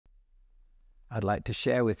I'd like to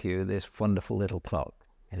share with you this wonderful little clock.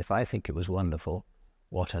 And if I think it was wonderful,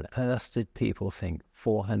 what on earth did people think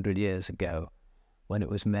 400 years ago when it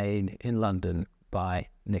was made in London by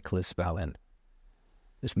Nicholas Vallin?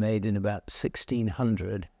 It was made in about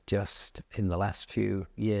 1600, just in the last few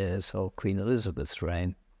years of Queen Elizabeth's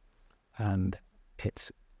reign. And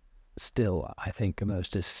it's still, I think, a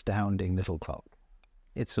most astounding little clock.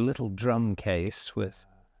 It's a little drum case with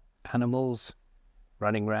animals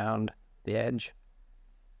running round the edge.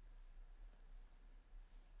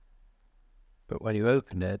 But when you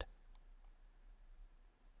open it,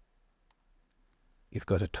 you've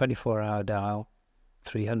got a 24-hour dial,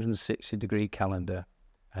 360-degree calendar,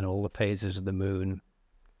 and all the phases of the moon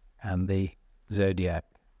and the Zodiac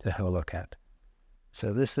to have a look at.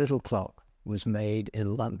 So this little clock was made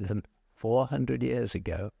in London 400 years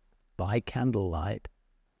ago by candlelight,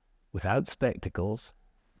 without spectacles,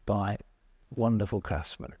 by wonderful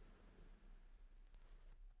craftsmen.